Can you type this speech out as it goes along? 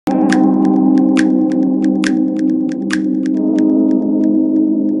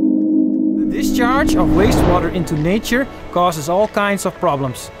discharge of wastewater into nature causes all kinds of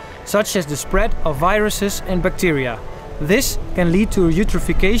problems, such as the spread of viruses and bacteria. This can lead to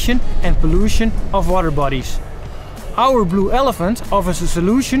eutrophication and pollution of water bodies. Our BluElephant offers a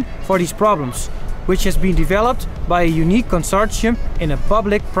solution for these problems, which has been developed by a unique consortium in a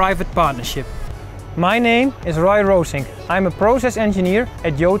public-private partnership. My name is Rosink. I'm a process engineer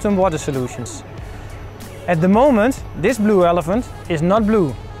at Jotem Water Solutions. At the moment, this BluElephant is not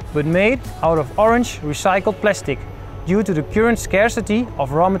blue, but made out of orange recycled plastic due to the current scarcity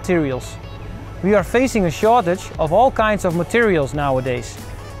of raw materials. We are facing a shortage of all kinds of materials nowadays.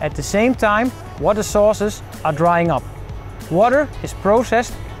 At the same time, water sources are drying up. Water is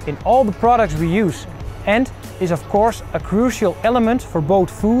processed in all the products we use and is of course a crucial element for both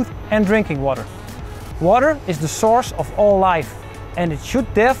food and drinking water. Water is the source of all life, and it should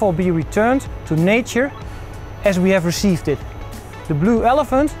therefore be returned to nature as we have received it. The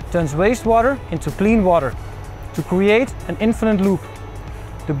BluElephant turns wastewater into clean water to create an infinite loop.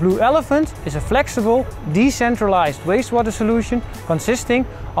 The BluElephant is a flexible, decentralized wastewater solution consisting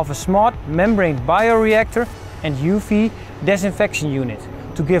of a smart membrane bioreactor and UV disinfection unit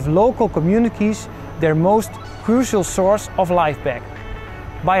to give local communities their most crucial source of life back.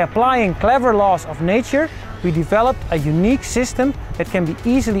 By applying clever laws of nature, we developed a unique system that can be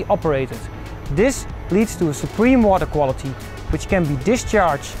easily operated. This leads to a supreme water quality, which can be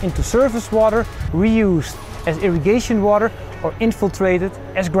discharged into surface water, reused as irrigation water, or infiltrated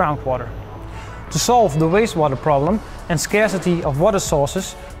as groundwater. To solve the wastewater problem and scarcity of water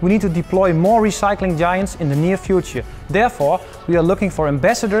sources, we need to deploy more recycling giants in the near future. Therefore, we are looking for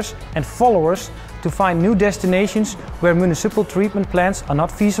ambassadors and followers to find new destinations where municipal treatment plants are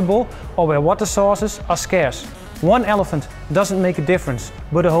not feasible or where water sources are scarce. One elephant doesn't make a difference,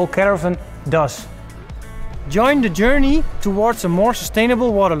 but a whole caravan does. Join the journey towards a more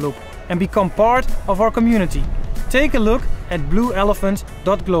sustainable water loop and become part of our community. Take a look at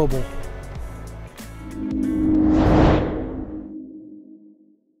bluelephant.global.